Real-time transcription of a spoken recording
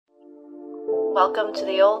Welcome to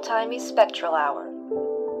the old-timey spectral hour.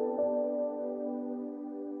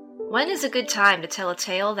 When is a good time to tell a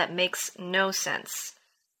tale that makes no sense?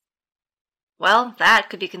 Well, that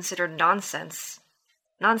could be considered nonsense.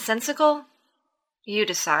 Nonsensical? You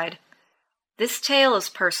decide. This tale is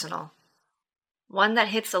personal. One that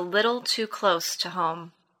hits a little too close to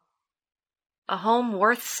home. A home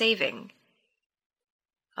worth saving.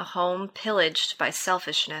 A home pillaged by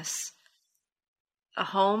selfishness. A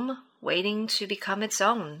home waiting to become its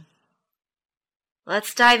own.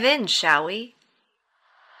 Let's dive in, shall we?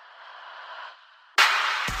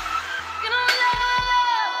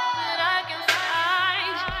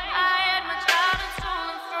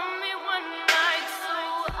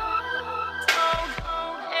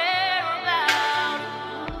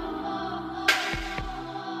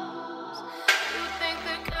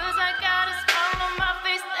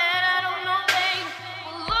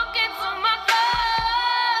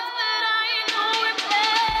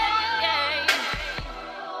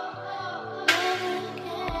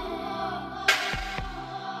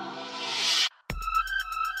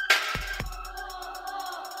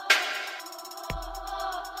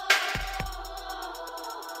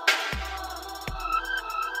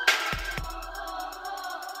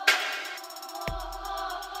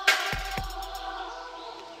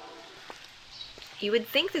 You would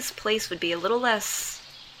think this place would be a little less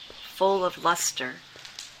full of luster.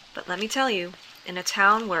 But let me tell you, in a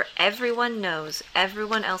town where everyone knows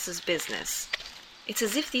everyone else's business, it's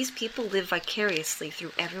as if these people live vicariously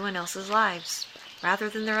through everyone else's lives, rather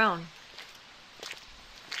than their own.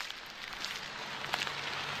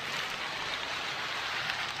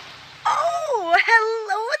 Oh,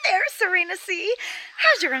 hello there, Serena C.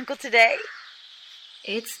 How's your uncle today?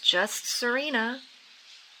 It's just Serena.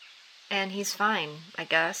 And he's fine, I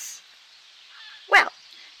guess. Well,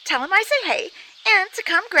 tell him I said hey, and to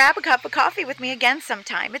come grab a cup of coffee with me again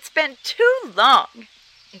sometime. It's been too long.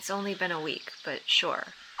 It's only been a week, but sure.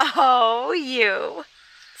 Oh, you.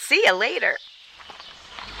 See you later.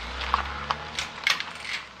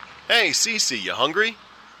 Hey, Cece, you hungry?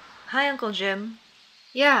 Hi, Uncle Jim.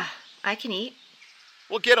 Yeah, I can eat.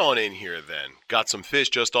 Well, get on in here then. Got some fish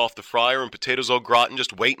just off the fryer and potatoes au gratin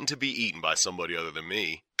just waiting to be eaten by somebody other than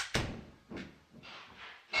me.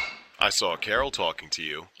 I saw Carol talking to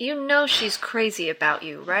you. You know she's crazy about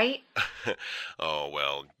you, right? Oh,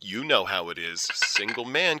 well, you know how it is. Single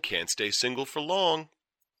man can't stay single for long.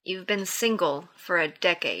 You've been single for a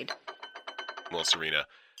decade. Well, Serena,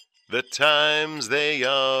 the times they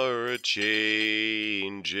are a-changin'.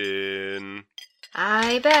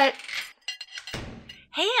 I bet.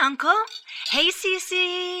 Hey, Uncle. Hey,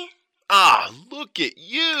 Cece. Ah, look at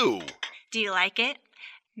you. Do you like it?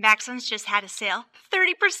 Maxim's just had a sale.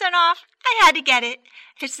 30% off. I had to get it.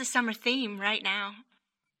 It's the summer theme right now.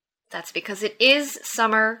 That's because it is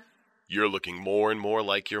summer. You're looking more and more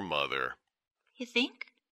like your mother. You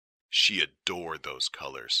think? She adored those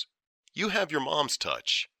colors. You have your mom's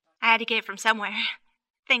touch. I had to get it from somewhere.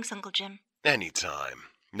 Thanks, Uncle Jim. Anytime.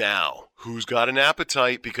 Now, who's got an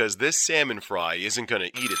appetite? Because this salmon fry isn't going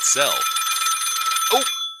to eat itself. Oh,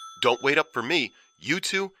 don't wait up for me. You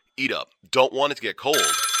two, eat up. Don't want it to get cold.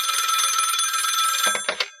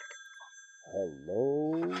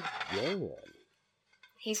 Hello, Jan.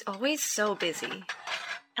 He's always so busy.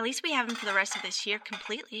 At least we have him for the rest of this year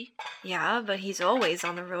completely. Yeah, but he's always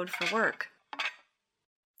on the road for work.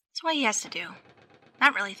 That's what he has to do.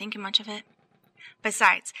 Not really thinking much of it.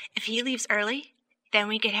 Besides, if he leaves early, then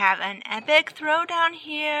we could have an epic throwdown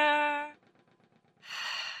here.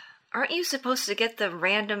 Aren't you supposed to get the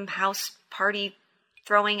random house party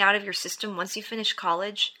throwing out of your system once you finish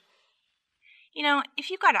college? You know, if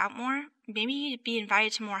you got out more, maybe you'd be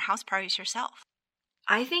invited to more house parties yourself.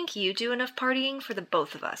 I think you do enough partying for the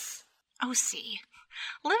both of us. Oh, see.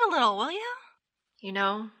 Live a little, will you? You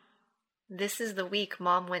know, this is the week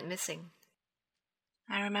Mom went missing.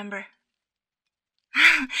 I remember.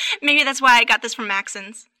 Maybe that's why I got this from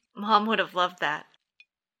Maxon's. Mom would have loved that.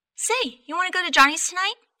 Say, you want to go to Johnny's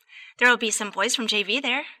tonight? There will be some boys from JV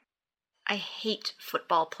there. I hate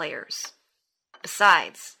football players.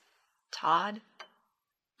 Besides, Todd?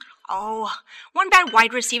 Oh, one bad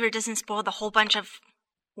wide receiver doesn't spoil the whole bunch of...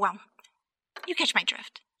 Well, you catch my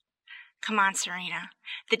drift. Come on, Serena.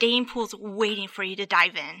 The dating pool's waiting for you to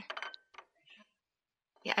dive in.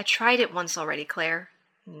 Yeah, I tried it once already, Claire.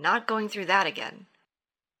 Not going through that again.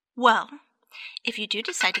 Well, if you do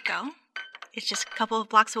decide to go, it's just a couple of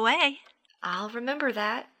blocks away. I'll remember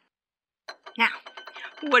that. Now,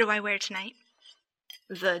 what do I wear tonight?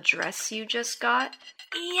 The dress you just got?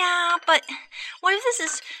 Yeah, but what if this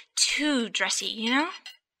is too dressy, you know?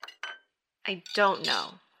 I don't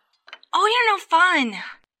know. Oh, you're no fun.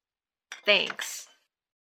 Thanks.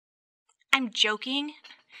 I'm joking.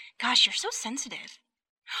 Gosh, you're so sensitive.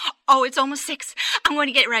 Oh, it's almost 6. I'm going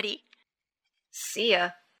to get ready. See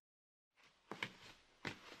ya.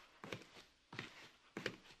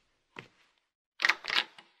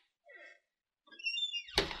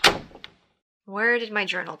 Where did my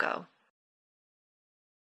journal go?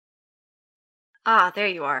 Ah, there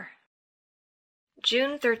you are.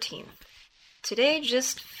 June 13th. Today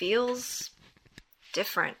just feels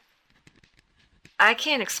different. I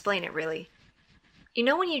can't explain it really. You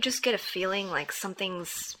know when you just get a feeling like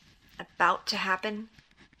something's about to happen?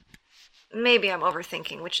 Maybe I'm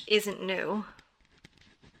overthinking, which isn't new.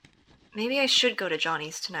 Maybe I should go to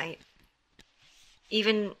Johnny's tonight.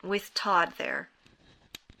 Even with Todd there.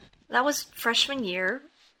 That was freshman year.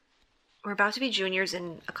 We're about to be juniors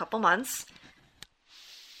in a couple months.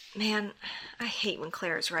 Man, I hate when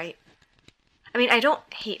Claire's right. I mean, I don't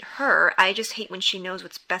hate her, I just hate when she knows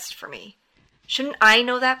what's best for me. Shouldn't I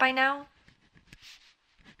know that by now?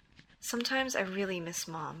 Sometimes I really miss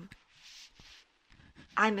Mom.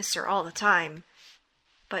 I miss her all the time.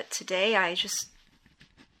 But today I just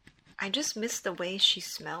miss the way she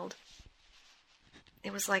smelled.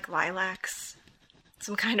 It was like lilacs.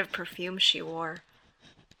 Some kind of perfume she wore.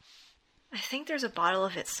 I think there's a bottle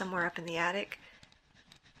of it somewhere up in the attic.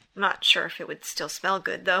 I'm not sure if it would still smell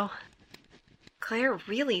good, though. Claire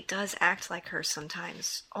really does act like her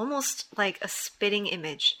sometimes, almost like a spitting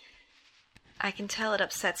image. I can tell it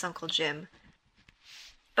upsets Uncle Jim.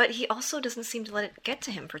 But he also doesn't seem to let it get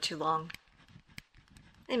to him for too long.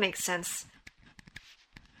 It makes sense.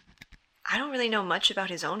 I don't really know much about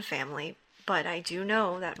his own family, but I do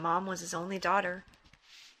know that Mom was his only daughter.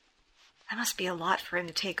 That must be a lot for him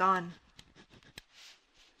to take on.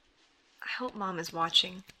 I hope Mom is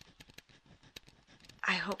watching.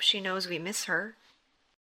 I hope she knows we miss her.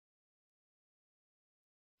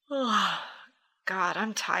 Oh, God,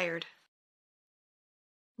 I'm tired.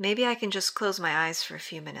 Maybe I can just close my eyes for a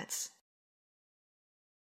few minutes.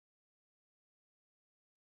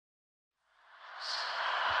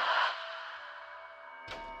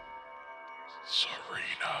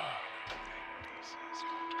 Serena.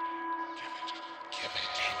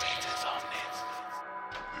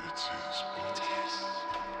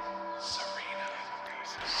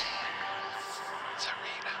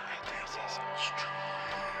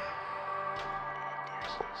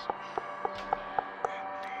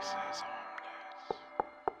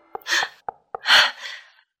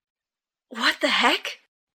 What the heck?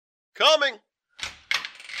 Coming.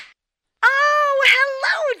 Oh,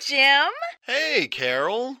 hello, Jim. Hey,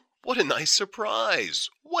 Carol. What a nice surprise.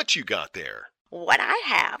 What you got there? What I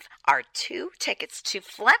have are 2 tickets to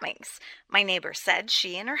Fleming's. My neighbor said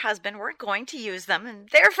she and her husband weren't going to use them, and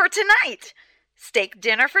they're for tonight. Steak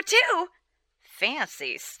dinner for 2.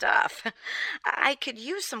 Fancy stuff. I could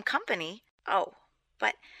use some company. Oh,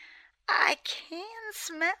 but I can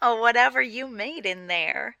smell whatever you made in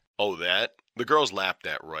there. Oh, that? The girls lapped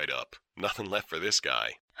that right up. Nothing left for this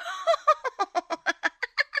guy.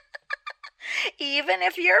 Even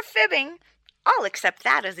if you're fibbing, I'll accept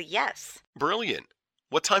that as a yes. Brilliant.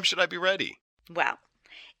 What time should I be ready? Well,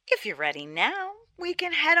 if you're ready now, we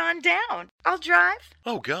can head on down. I'll drive.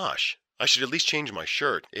 Oh, gosh. I should at least change my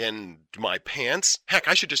shirt. And my pants? Heck,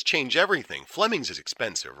 I should just change everything. Fleming's is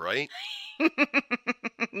expensive, right?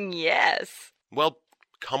 Yes. Well,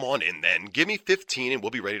 come on in then. Give me 15 and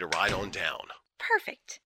we'll be ready to ride on down.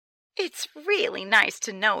 Perfect. It's really nice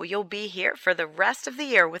to know you'll be here for the rest of the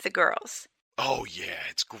year with the girls. Oh, yeah,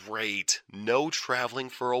 it's great. No traveling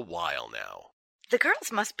for a while now. The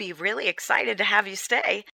girls must be really excited to have you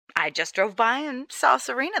stay. I just drove by and saw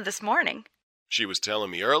Serena this morning. She was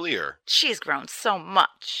telling me earlier. She's grown so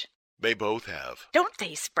much. They both have. Don't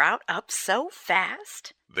they sprout up so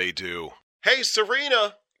fast? They do. Hey,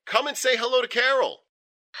 Serena, come and say hello to Carol.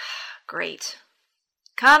 Great.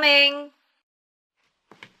 Coming!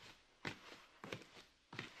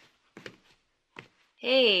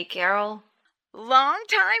 Hey, Carol. Long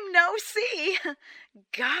time no see.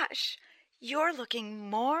 Gosh, you're looking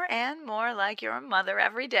more and more like your mother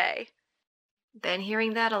every day. Been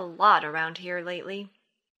hearing that a lot around here lately.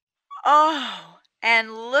 Oh,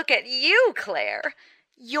 and look at you, Claire.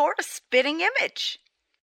 You're a spitting image.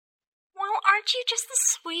 Well, aren't you just the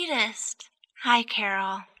sweetest? Hi,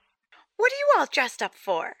 Carol. What are you all dressed up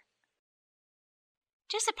for?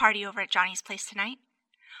 Just a party over at Johnny's place tonight.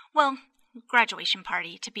 Well, graduation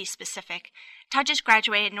party, to be specific. Todd just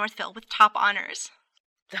graduated Northville with top honors.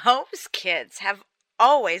 Those kids have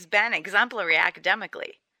always been exemplary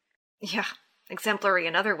academically. Yeah, exemplary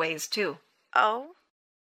in other ways, too. Oh?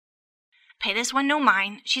 Pay this one no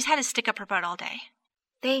mind. She's had to stick up her butt all day.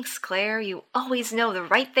 Thanks, Claire. You always know the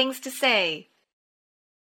right things to say.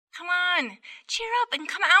 Come on, cheer up and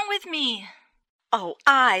come out with me. Oh,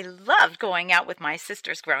 I loved going out with my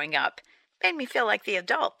sisters growing up. Made me feel like the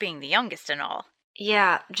adult, being the youngest and all.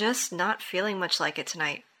 Yeah, just not feeling much like it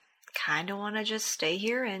tonight. Kinda wanna just stay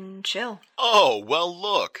here and chill. Oh, well,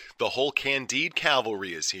 look. The whole Candede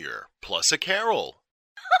cavalry is here, plus a Carol.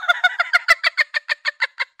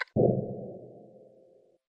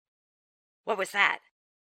 What was that?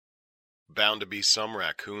 Bound to be some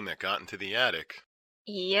raccoon that got into the attic.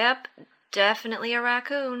 Yep, definitely a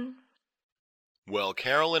raccoon. Well,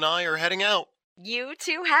 Carol and I are heading out. You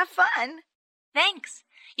two have fun. Thanks.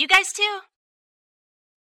 You guys too.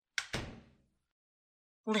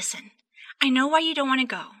 Listen, I know why you don't want to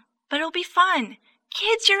go, but it'll be fun.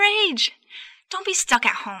 Kids your age. Don't be stuck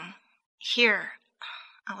at home. Here,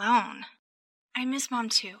 alone. I miss Mom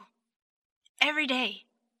too. Every day.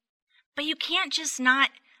 But you can't just not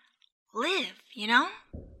live, you know?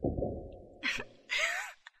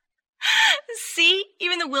 See?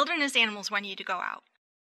 Even the wilderness animals want you to go out.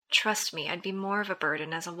 Trust me, I'd be more of a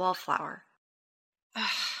burden as a wallflower.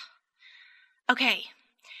 Okay,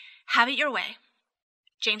 have it your way.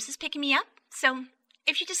 James is picking me up, so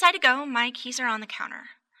if you decide to go, my keys are on the counter.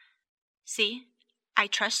 See? I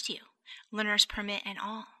trust you. Learner's permit and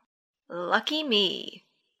all. Lucky me.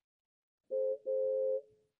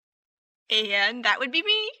 And that would be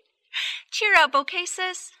me. Cheer up, okay,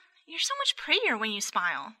 sis? You're so much prettier when you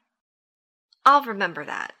smile. I'll remember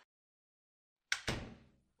that.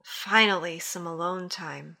 Finally, some alone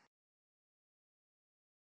time.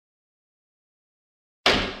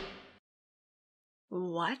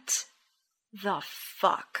 What the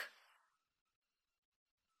fuck?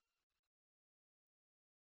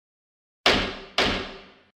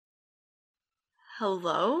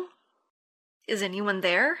 Hello? Is anyone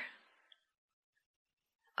there?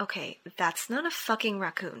 Okay, that's not a fucking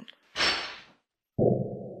raccoon.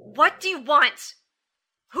 What do you want?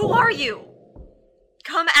 Who are you?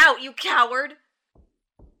 Come out, you coward!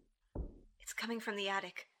 It's coming from the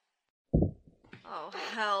attic. Oh,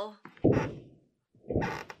 hell.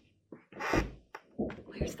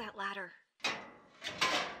 Where's that ladder?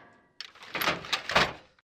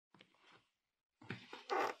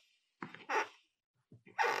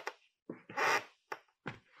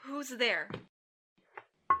 Who's there?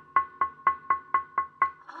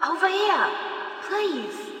 Over here,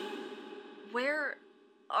 please. Where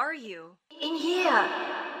are you? In here.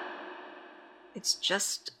 It's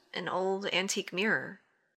just an old antique mirror.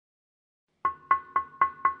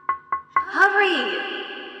 Hurry!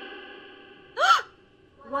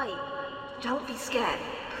 Wait, don't be scared,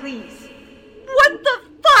 please. What the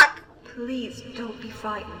fuck? Please don't be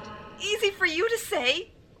frightened. Easy for you to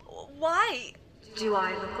say. Why? Do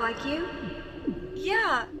I look like you?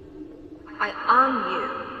 Yeah. I am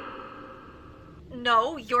you.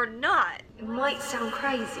 No, you're not. It might sound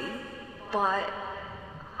crazy, but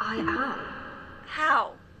I am.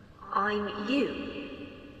 How? I'm you.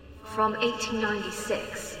 From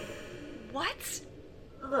 1896. What?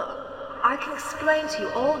 Look, I can explain to you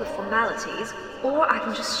all the formalities, or I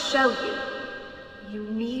can just show you.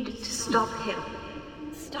 You need to stop him.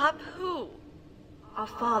 Stop who? Our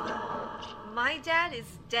father. My dad is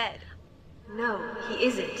dead. No, he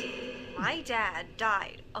isn't. My dad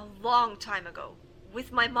died a long time ago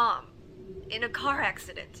with my mom in a car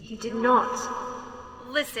accident. He did not.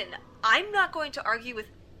 Listen, I'm not going to argue with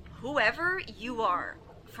whoever you are.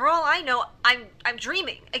 For all I know, I'm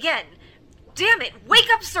dreaming again. Damn it, wake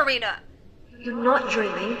up, Serena! You're not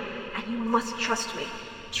dreaming, and you must trust me.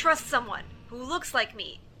 Trust someone who looks like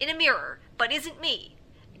me in a mirror, but isn't me.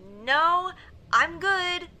 No, I'm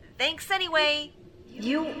good. Thanks anyway.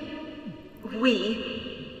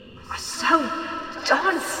 We are so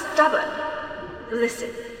darn stubborn.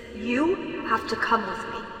 Listen, you have to come with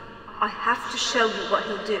me. I have to show you what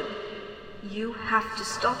he'll do. You have to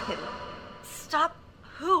stop him. Stop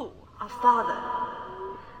who? Our father.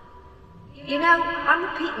 You know, I'm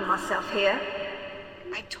repeating myself here.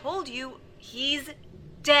 I told you, he's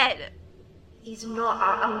dead. He's not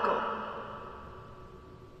our uncle.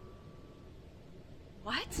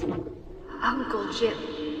 What? Uncle Jim.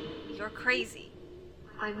 You're crazy.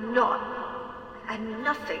 I'm not. And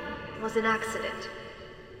nothing was an accident.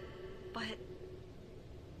 But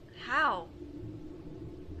how?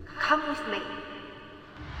 Come with me.